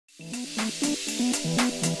Dear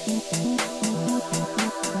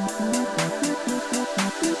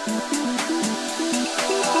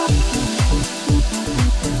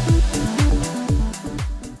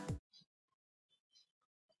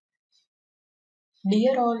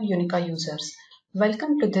all Unica users,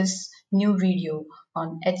 welcome to this new video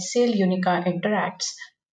on HCL Unica Interact's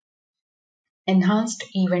enhanced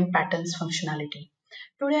event patterns functionality.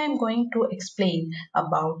 Today I am going to explain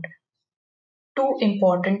about two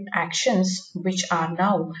important actions which are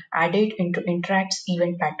now added into Interact's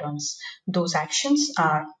event patterns. Those actions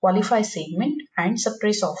are qualify segment and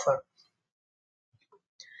suppress offer.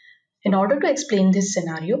 In order to explain this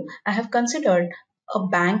scenario, I have considered a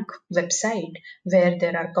bank website where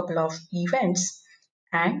there are a couple of events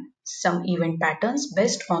and some event patterns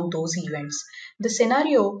based on those events. The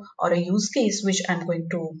scenario or a use case which I'm going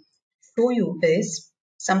to show you is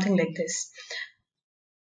something like this.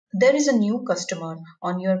 There is a new customer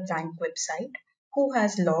on your bank website who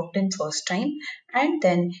has logged in first time and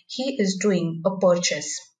then he is doing a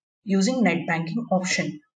purchase using net banking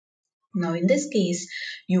option. Now in this case,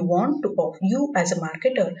 you as a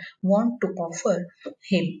marketer want to offer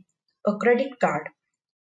him a credit card,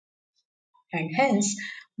 and hence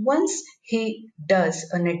once he does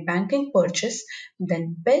a net banking purchase,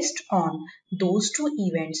 then based on those two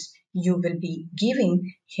events you will be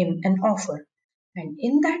giving him an offer. And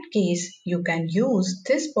in that case, you can use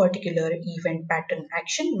this particular event pattern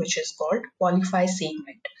action which is called qualify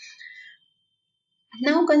segment.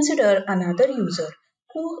 Now consider another user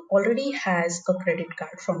who already has a credit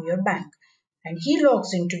card from your bank and he logs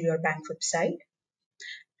into your bank website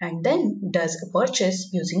and then does a purchase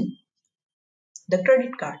using the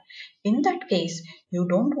credit card. In that case, you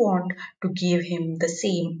don't want to give him the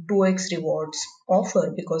same 2x rewards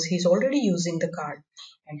offer because he's already using the card,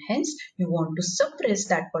 and hence you want to suppress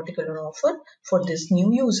that particular offer for this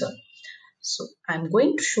new user. So I'm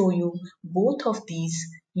going to show you both of these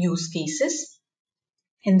use cases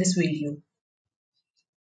in this video.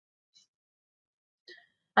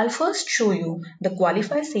 I'll first show you the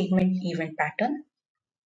qualify segment event pattern.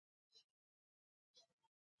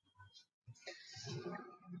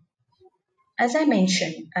 As I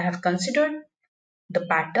mentioned, I have considered the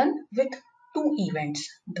pattern with two events.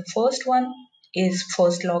 The first one is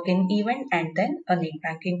first login event and then a net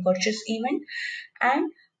banking purchase event.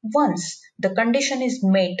 And once the condition is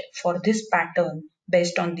met for this pattern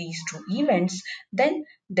based on these two events, then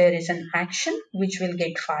there is an action which will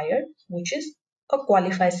get fired, which is a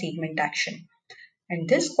qualify segment action. And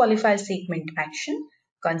this qualify segment action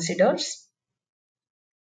considers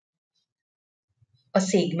a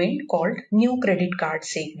segment called new credit card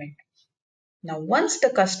segment. Now, once the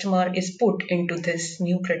customer is put into this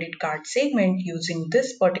new credit card segment using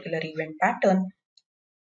this particular event pattern,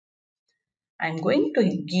 I'm going to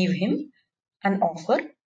give him an offer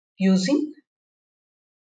using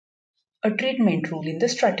a treatment rule in the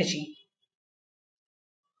strategy.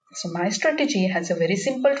 So my strategy has a very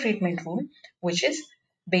simple treatment rule, which is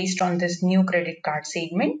based on this new credit card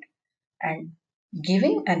segment and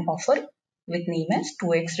giving an offer with name as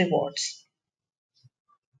 2x rewards.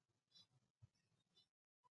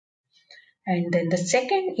 And then the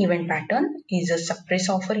second event pattern is a suppress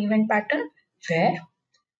offer event pattern where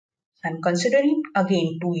I'm considering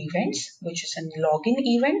again two events, which is a login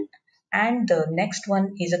event and the next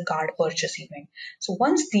one is a card purchase event. So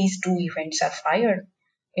once these two events are fired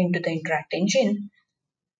into the Interact engine,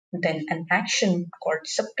 then an action called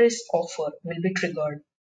suppress offer will be triggered.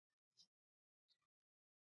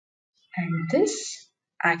 And this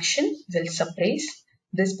action will suppress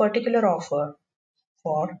this particular offer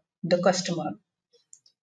for the customer.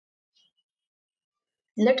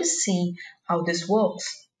 Let us see how this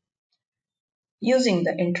works using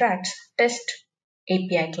the Interact test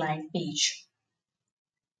API client page.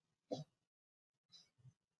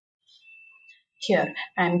 Here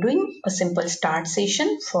I am doing a simple start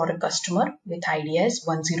session for a customer with ID as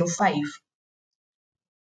 105.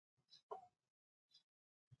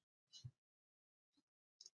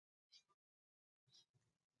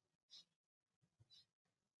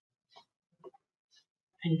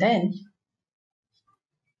 And then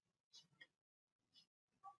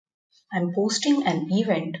I'm posting an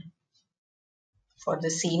event for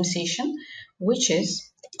the same session, which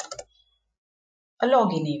is a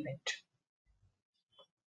login event.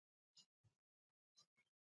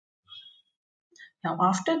 Now,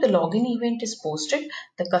 after the login event is posted,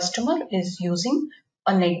 the customer is using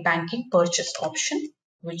a net banking purchase option,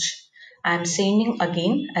 which I am sending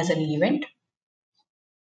again as an event.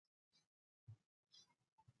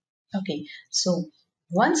 Okay, so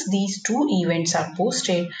once these two events are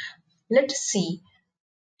posted, let's see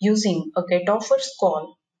using a get offers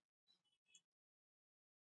call.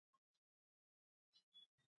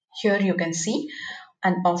 Here you can see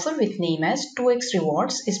an offer with name as 2x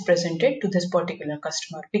rewards is presented to this particular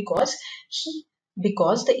customer because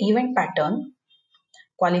the event pattern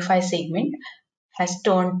qualify segment has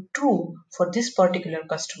turned true for this particular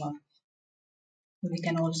customer. We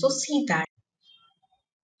can also see that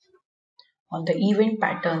on the event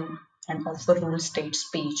pattern and offer rule states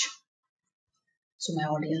page. So my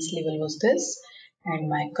audience level was this and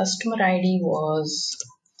my customer ID was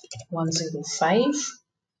 105.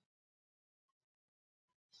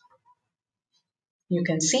 You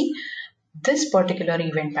can see this particular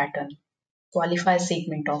event pattern qualify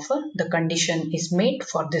segment offer, the condition is made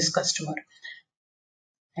for this customer.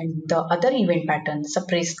 And the other event pattern,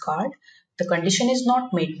 suppressed card, the condition is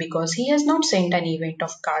not made because he has not sent an event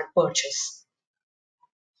of card purchase.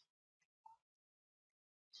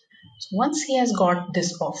 So once he has got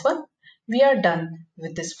this offer, we are done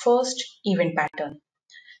with this first event pattern.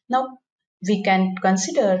 Now we can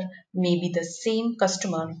consider maybe the same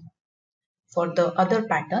customer for the other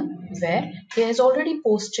pattern where he has already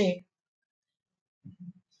posted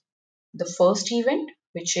the first event,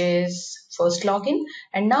 which is first login,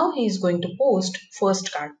 and now he is going to post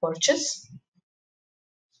first card purchase.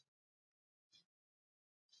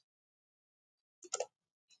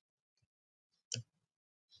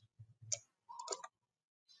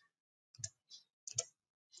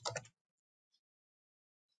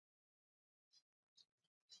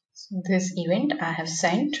 So this event I have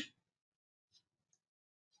sent.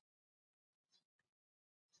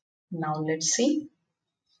 Now let's see.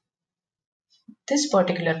 This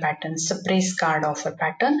particular pattern, suppress card offer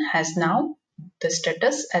pattern, has now the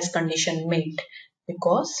status as condition met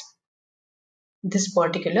because this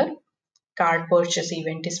particular card purchase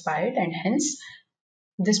event is fired and hence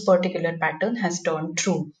this particular pattern has turned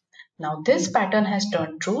true. Now this pattern has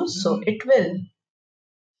turned true, so it will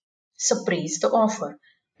suppress the offer.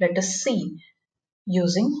 Let us see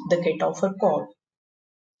using the get offer call.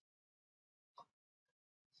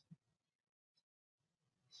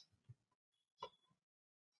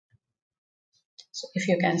 So if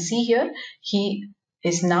you can see here, he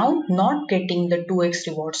is now not getting the 2x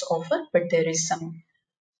rewards offer, but there is some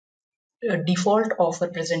default offer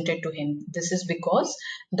presented to him. This is because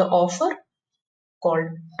the offer called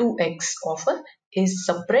 2x offer is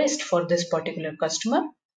suppressed for this particular customer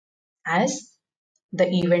as the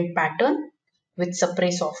event pattern with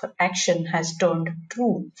suppress offer action has turned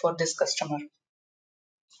true for this customer.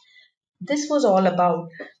 This was all about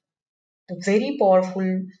the very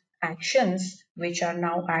powerful actions which are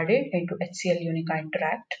now added into HCL Unica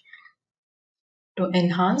Interact to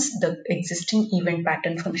enhance the existing event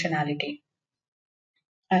pattern functionality.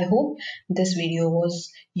 I hope this video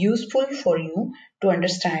was useful for you to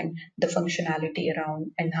understand the functionality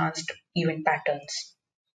around enhanced event patterns.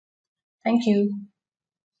 Thank you.